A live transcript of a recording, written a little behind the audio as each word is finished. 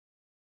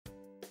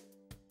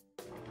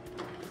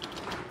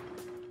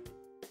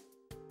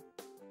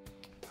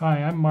Hi,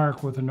 I'm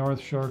Mark with the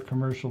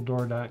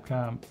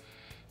NorthshoreCommercialDoor.com.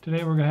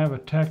 Today we're going to have a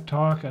tech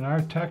talk, and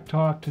our tech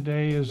talk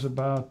today is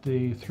about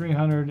the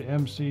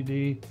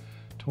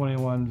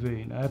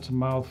 300MCD21V. Now, that's a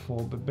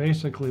mouthful, but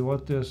basically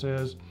what this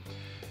is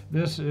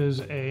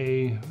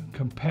a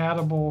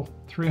compatible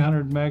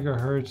 300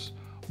 megahertz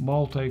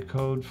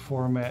multicode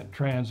format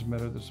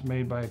transmitter that's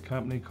made by a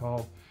company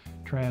called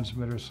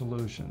Transmitter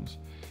Solutions.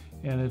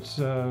 And it's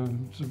a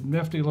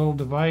nifty little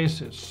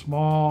device. It's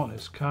small and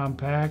it's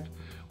compact.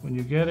 When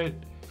you get it,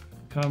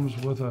 comes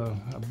with a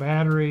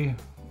battery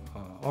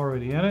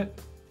already in it.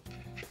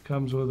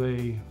 Comes with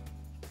a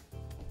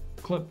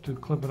clip to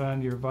clip it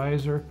onto your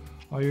visor.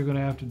 All you're going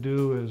to have to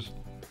do is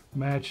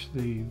match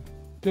the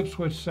dip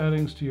switch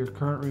settings to your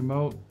current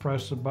remote,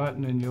 press the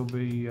button, and you'll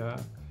be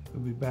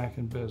back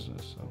in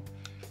business. So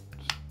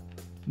it's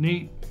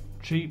neat,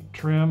 cheap,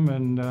 trim,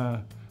 and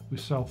we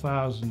sell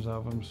thousands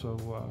of them.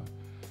 So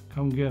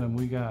come get them.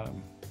 We got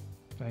them.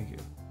 Thank you.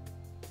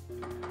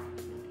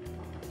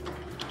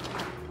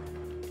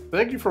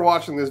 Thank you for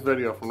watching this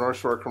video from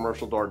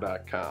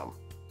NorthshoreCommercialDoor.com.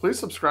 Please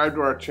subscribe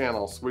to our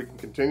channel so we can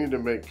continue to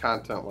make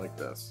content like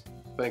this.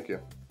 Thank you.